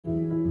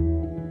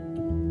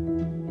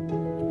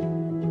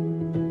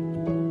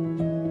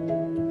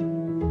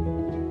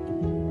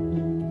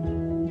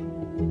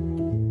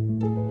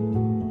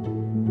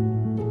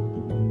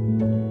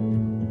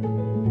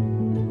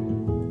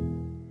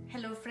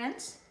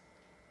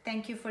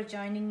Thank you for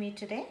joining me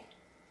today.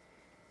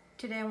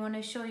 Today I want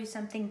to show you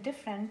something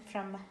different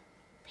from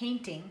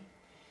painting.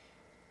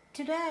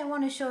 Today I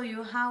want to show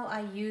you how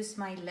I use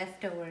my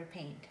leftover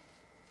paint.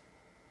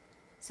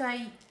 So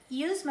I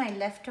use my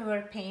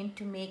leftover paint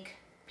to make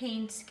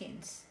paint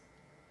skins.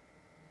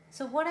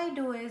 So what I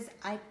do is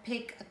I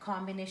pick a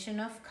combination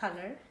of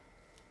color,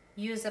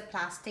 use a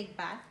plastic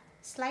bag,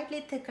 slightly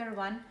thicker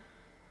one,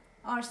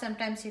 or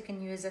sometimes you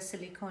can use a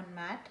silicone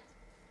mat,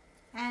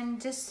 and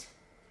just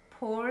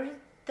pour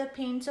the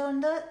paints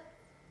on the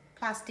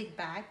plastic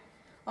bag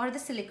or the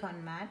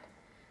silicone mat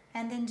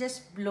and then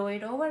just blow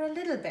it over a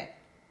little bit.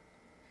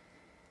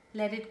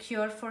 Let it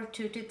cure for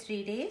 2 to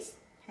 3 days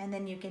and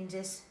then you can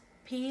just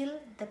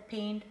peel the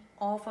paint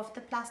off of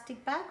the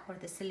plastic bag or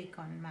the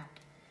silicone mat.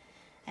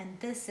 And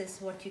this is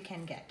what you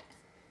can get.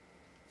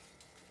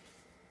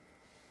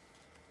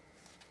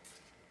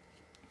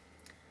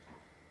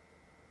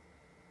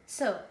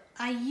 So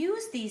I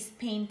use these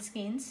paint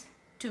skins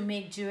to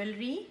make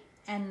jewelry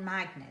and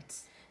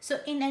magnets. So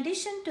in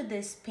addition to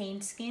this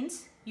paint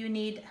skins, you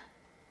need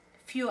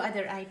few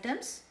other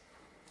items.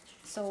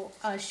 So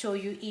I'll show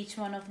you each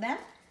one of them.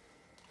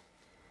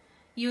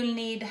 You'll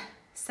need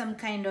some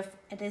kind of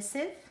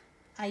adhesive.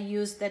 I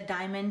use the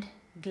diamond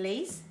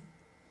glaze.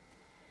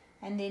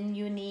 And then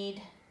you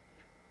need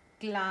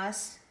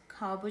glass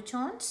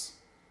cabochons.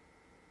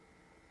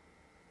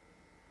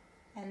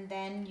 And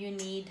then you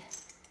need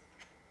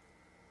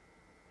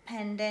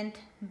pendant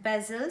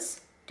bezels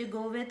to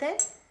go with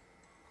it.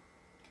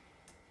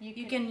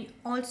 You can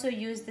also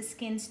use the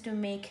skins to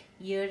make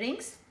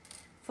earrings,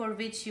 for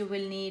which you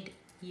will need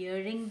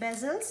earring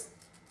bezels.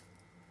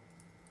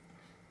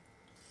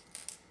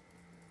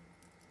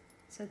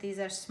 So these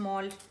are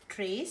small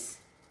trays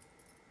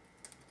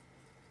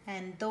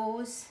and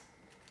those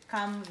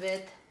come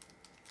with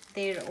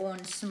their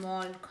own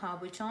small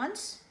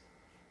cabochons.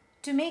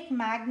 To make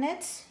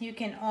magnets, you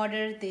can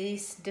order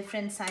these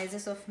different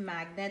sizes of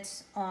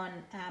magnets on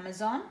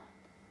Amazon,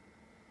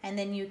 and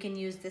then you can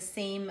use the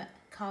same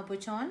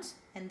cabochons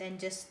and then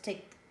just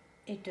stick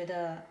it to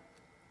the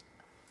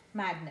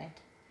magnet.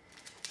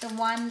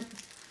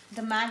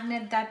 The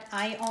magnet that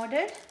I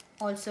ordered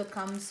also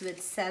comes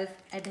with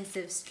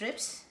self-adhesive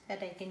strips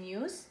that I can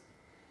use.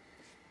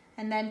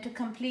 And then to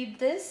complete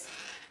this,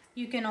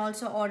 you can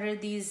also order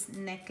these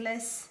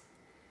necklace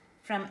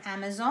from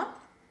Amazon.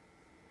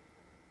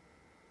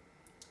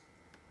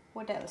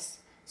 What else?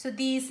 So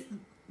these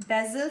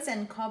bezels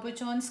and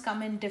cabochons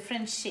come in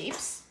different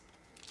shapes.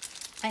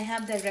 I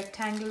have the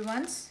rectangle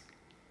ones.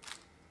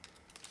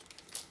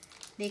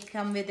 They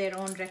come with their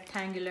own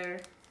rectangular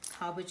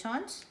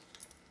cabochons.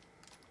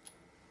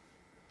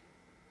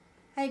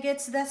 I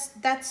guess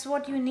that's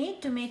what you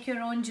need to make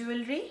your own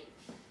jewelry.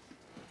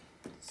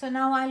 So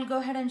now I'll go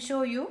ahead and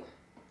show you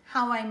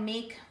how I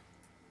make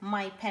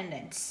my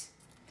pendants.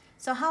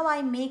 So how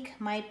I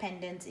make my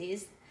pendants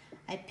is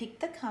I pick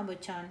the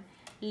cabochon,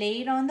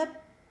 lay it on the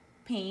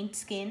paint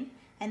skin,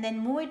 and then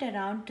move it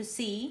around to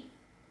see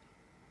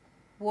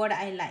what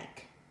I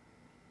like.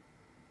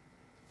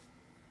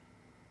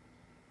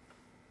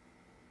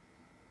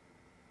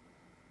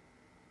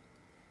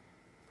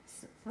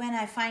 So when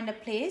I find a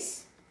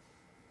place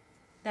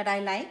that I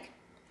like,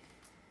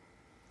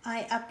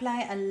 I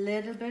apply a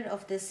little bit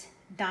of this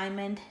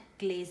diamond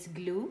glaze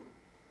glue,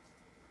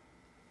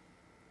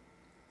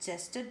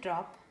 just a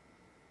drop.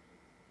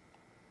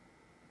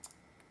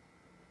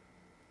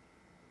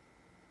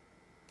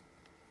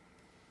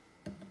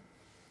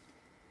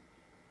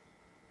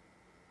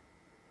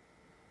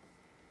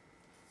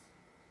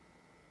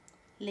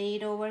 Lay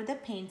it over the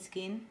paint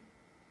skin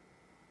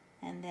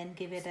and then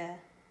give it a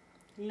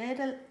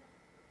little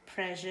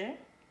pressure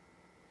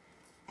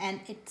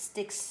and it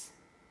sticks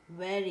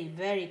very,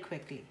 very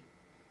quickly.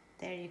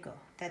 There you go.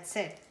 That's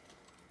it.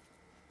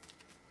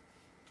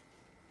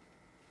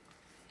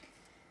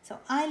 So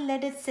I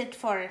let it sit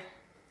for a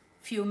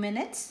few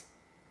minutes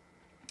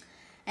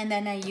and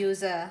then I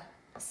use a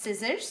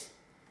scissors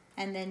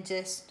and then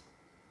just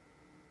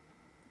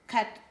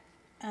cut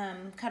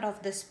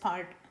off this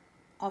part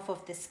off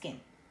of the skin.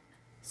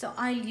 So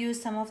I'll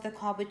use some of the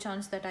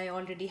cabochons that I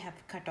already have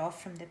cut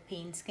off from the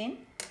paint skin.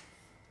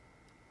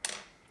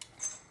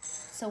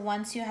 So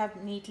once you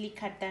have neatly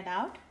cut that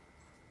out,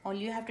 all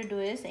you have to do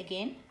is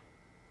again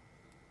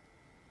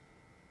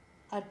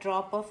a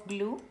drop of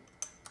glue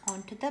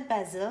onto the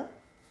bezel,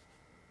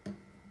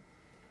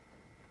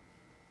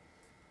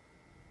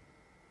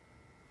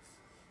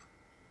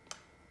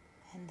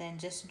 and then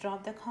just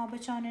drop the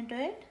cabochon into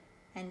it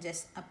and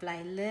just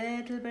apply a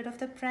little bit of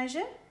the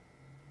pressure,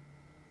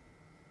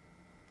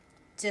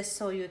 just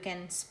so you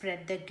can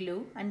spread the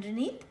glue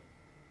underneath.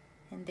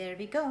 And there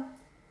we go.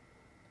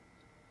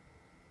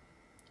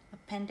 A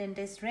pendant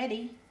is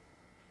ready.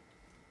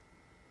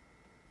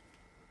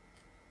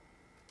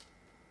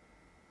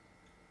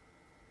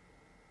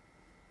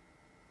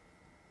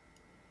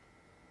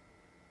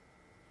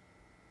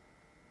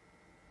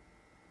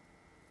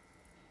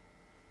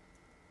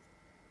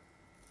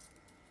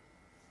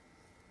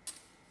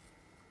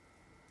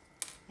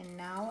 And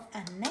now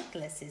a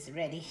necklace is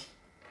ready.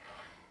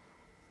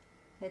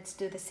 Let's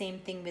do the same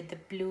thing with the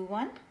blue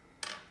one.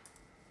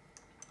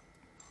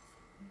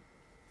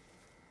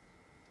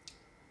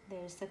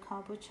 There's the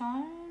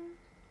cabochon.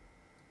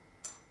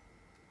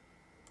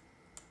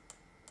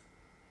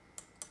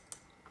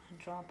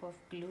 A drop of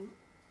glue.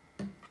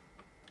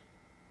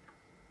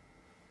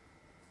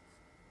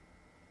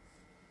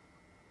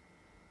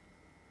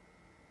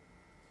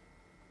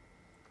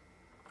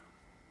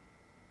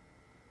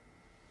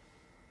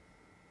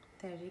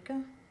 There you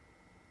go.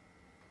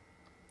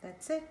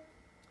 That's it.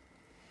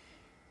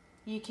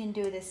 You can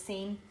do the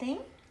same thing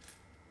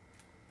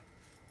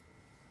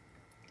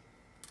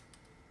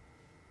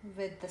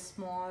with the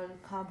small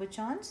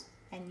cabochons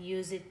and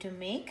use it to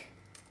make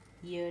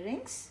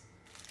earrings.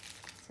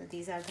 So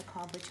these are the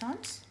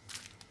cabochons.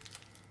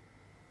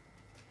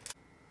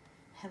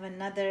 Have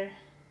another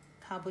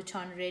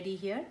cabochon ready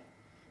here.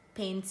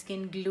 Paint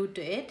skin glued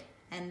to it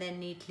and then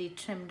neatly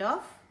trimmed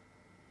off.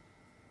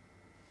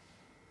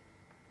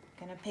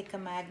 Gonna pick a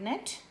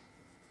magnet.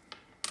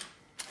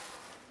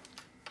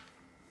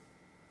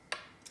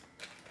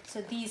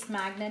 So these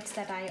magnets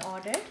that I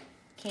ordered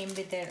came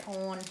with their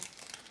own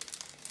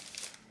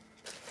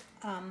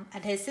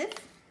adhesive.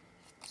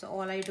 So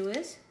all I do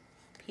is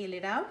peel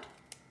it out.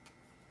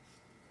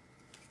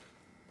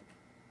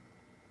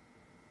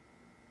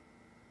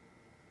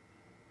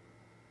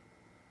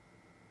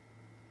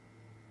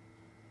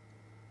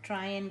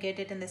 Try and get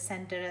it in the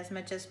center as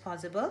much as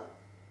possible.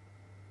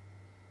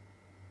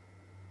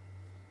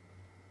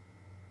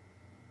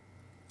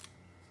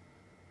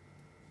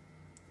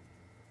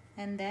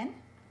 And then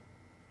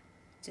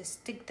just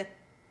stick the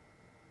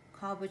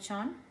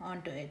cabochon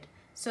onto it.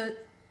 So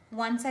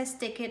once I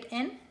stick it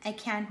in, I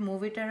can't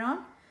move it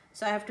around.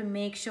 So I have to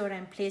make sure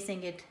I'm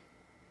placing it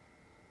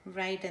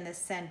right in the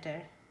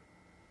center.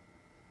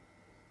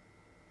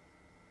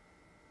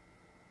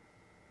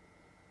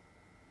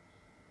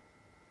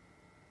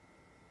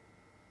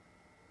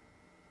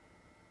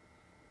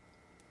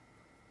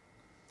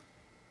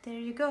 There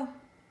you go.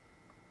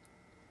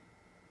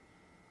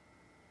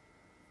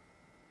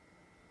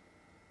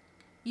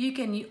 You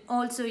can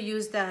also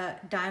use the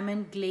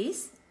diamond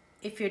glaze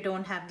if you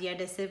don't have the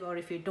adhesive, or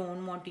if you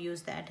don't want to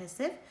use the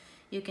adhesive,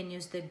 you can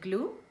use the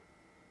glue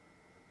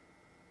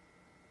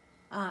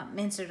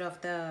instead of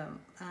the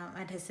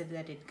adhesive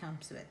that it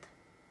comes with.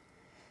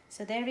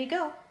 So there we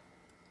go.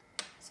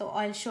 So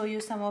I'll show you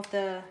some of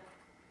the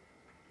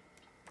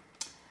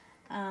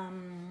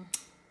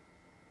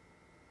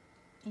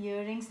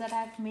earrings that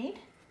I've made.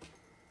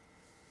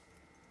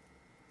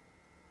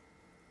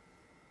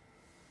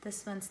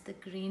 This one's the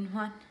green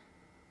one.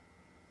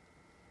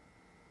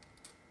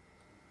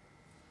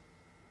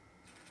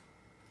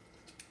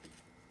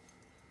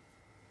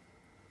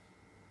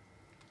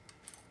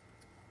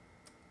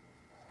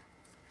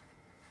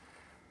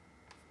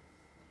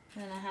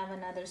 Then I have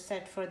another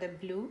set for the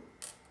blue.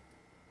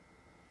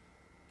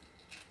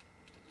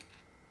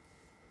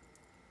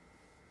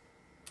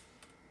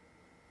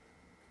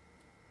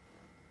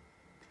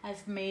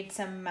 I've made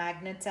some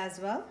magnets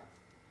as well.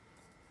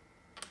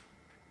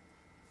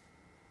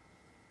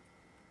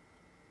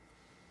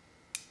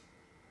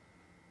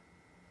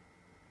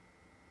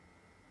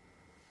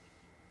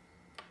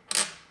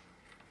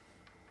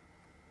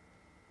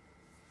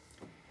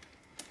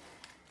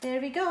 There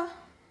we go.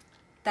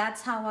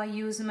 That's how I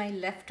use my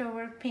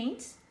leftover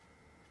paints.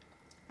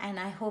 And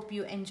I hope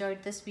you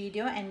enjoyed this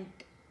video and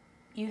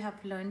you have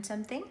learned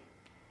something.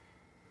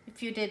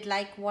 If you did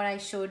like what I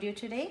showed you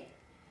today,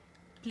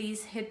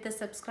 please hit the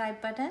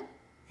subscribe button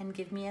and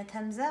give me a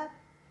thumbs up.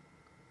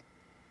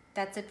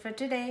 That's it for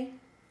today.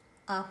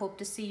 I hope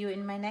to see you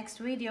in my next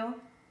video.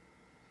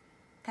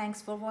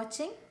 Thanks for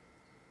watching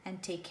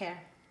and take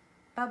care.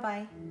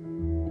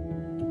 Bye-bye.